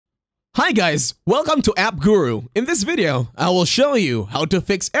Hi guys, welcome to App Guru. In this video, I will show you how to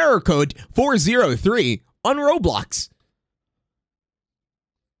fix error code 403 on Roblox.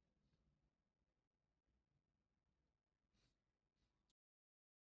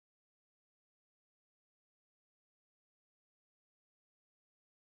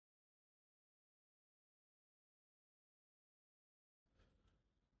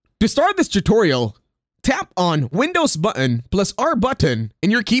 To start this tutorial, tap on Windows button plus R button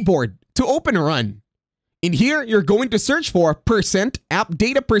in your keyboard to open Run. In here, you're going to search for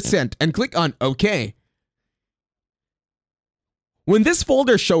 %appdata% and click on OK. When this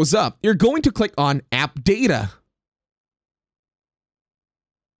folder shows up, you're going to click on App Data.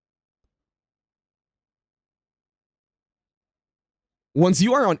 Once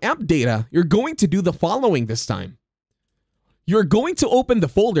you are on App Data, you're going to do the following this time. You're going to open the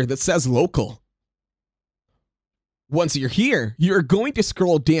folder that says Local. Once you're here, you're going to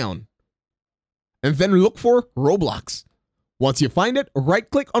scroll down and then look for Roblox. Once you find it,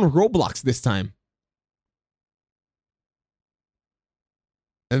 right-click on Roblox this time.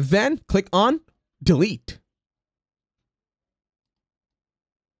 And then click on Delete.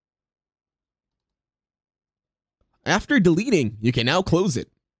 After deleting, you can now close it.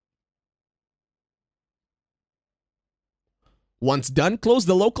 Once done, close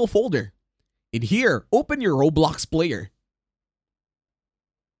the local folder. In here, open your Roblox player.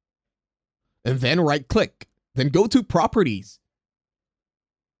 And then right-click. Then go to Properties.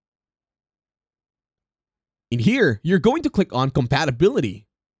 In here, you're going to click on Compatibility.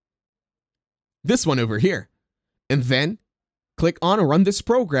 This one over here. And then click on Run this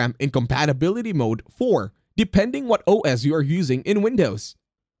program in Compatibility Mode 4, depending what OS you are using in Windows.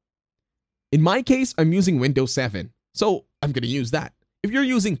 In my case, I'm using Windows 7, so I'm going to use that. If you're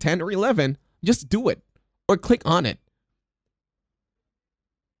using 10 or 11, just do it or click on it.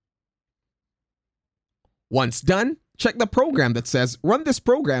 Once done, check the program that says Run this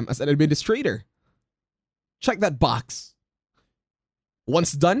program as an administrator. Check that box.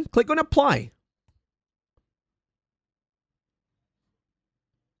 Once done, click on Apply.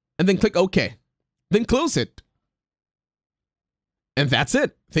 And then click OK. Then close it. And that's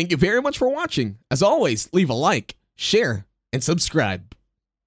it. Thank you very much for watching. As always, leave a like, share, and subscribe.